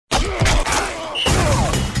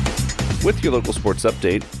With your local sports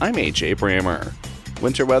update, I'm AJ Brammer.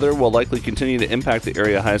 Winter weather will likely continue to impact the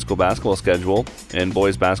area high school basketball schedule. In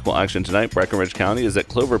boys basketball action tonight, Breckenridge County is at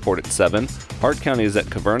Cloverport at 7, Hart County is at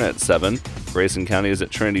Caverna at 7, Grayson County is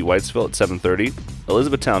at Trinity Whitesville at 7:30,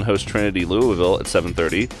 Elizabethtown hosts Trinity Louisville at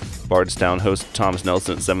 7:30, Bardstown hosts Thomas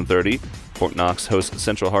Nelson at 7:30, Fort Knox hosts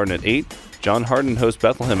Central Hardin at 8, John Hardin hosts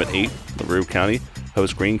Bethlehem at 8, LaRue County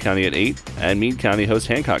hosts Greene County at 8, and Meade County hosts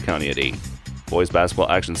Hancock County at 8. Boys basketball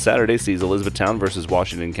action Saturday sees Elizabethtown versus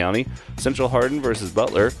Washington County, Central Hardin versus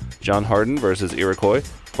Butler, John Hardin versus Iroquois,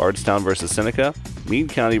 Bardstown versus Seneca, Meade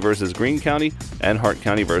County versus Greene County, and Hart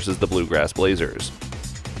County versus the Bluegrass Blazers.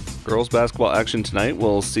 Girls basketball action tonight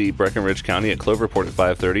will see Breckenridge County at Cloverport at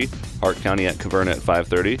 5:30, Hart County at Caverna at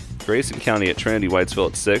 5:30, Grayson County at Trinity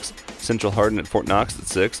Whitesville at 6, Central Hardin at Fort Knox at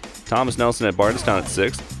 6, Thomas Nelson at Bardstown at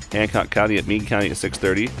 6, Hancock County at Meade County at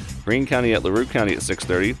 6:30, Greene County at LaRue County at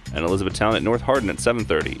 6:30, and Elizabethtown at North Hardin at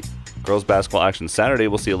 7:30. Girls basketball action Saturday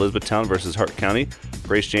will see Elizabethtown versus Hart County,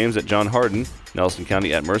 Grace James at John Hardin, Nelson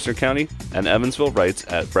County at Mercer County, and Evansville Rights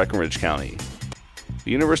at Breckenridge County.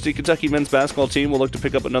 The University of Kentucky men's basketball team will look to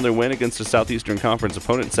pick up another win against a Southeastern Conference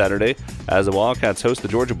opponent Saturday as the Wildcats host the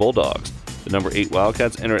Georgia Bulldogs. The number 8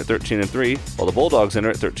 Wildcats enter at 13-3, while the Bulldogs enter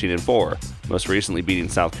at 13-4, most recently beating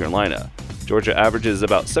South Carolina. Georgia averages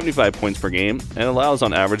about 75 points per game and allows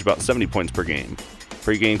on average about 70 points per game.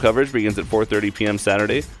 Pre-game coverage begins at 4:30 p.m.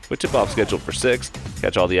 Saturday, with tip-off scheduled for 6.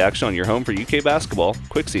 Catch all the action on your home for UK basketball,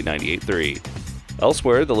 Quickseat 98.3.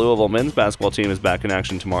 Elsewhere, the Louisville men's basketball team is back in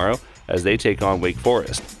action tomorrow as they take on Wake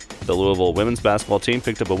Forest. The Louisville women's basketball team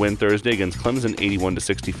picked up a win Thursday against Clemson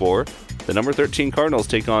 81-64. The number 13 Cardinals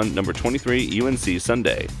take on number 23 UNC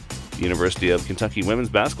Sunday. The University of Kentucky women's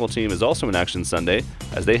basketball team is also in action Sunday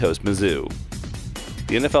as they host Mizzou.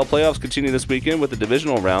 The NFL playoffs continue this weekend with the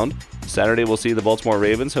divisional round. Saturday we'll see the Baltimore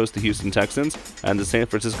Ravens host the Houston Texans and the San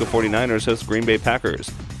Francisco 49ers host Green Bay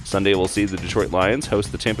Packers. Sunday we'll see the Detroit Lions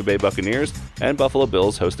host the Tampa Bay Buccaneers and Buffalo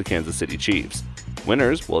Bills host the Kansas City Chiefs.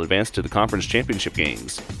 Winners will advance to the conference championship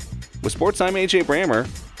games. With sports, I'm AJ Brammer.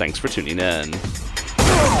 Thanks for tuning in.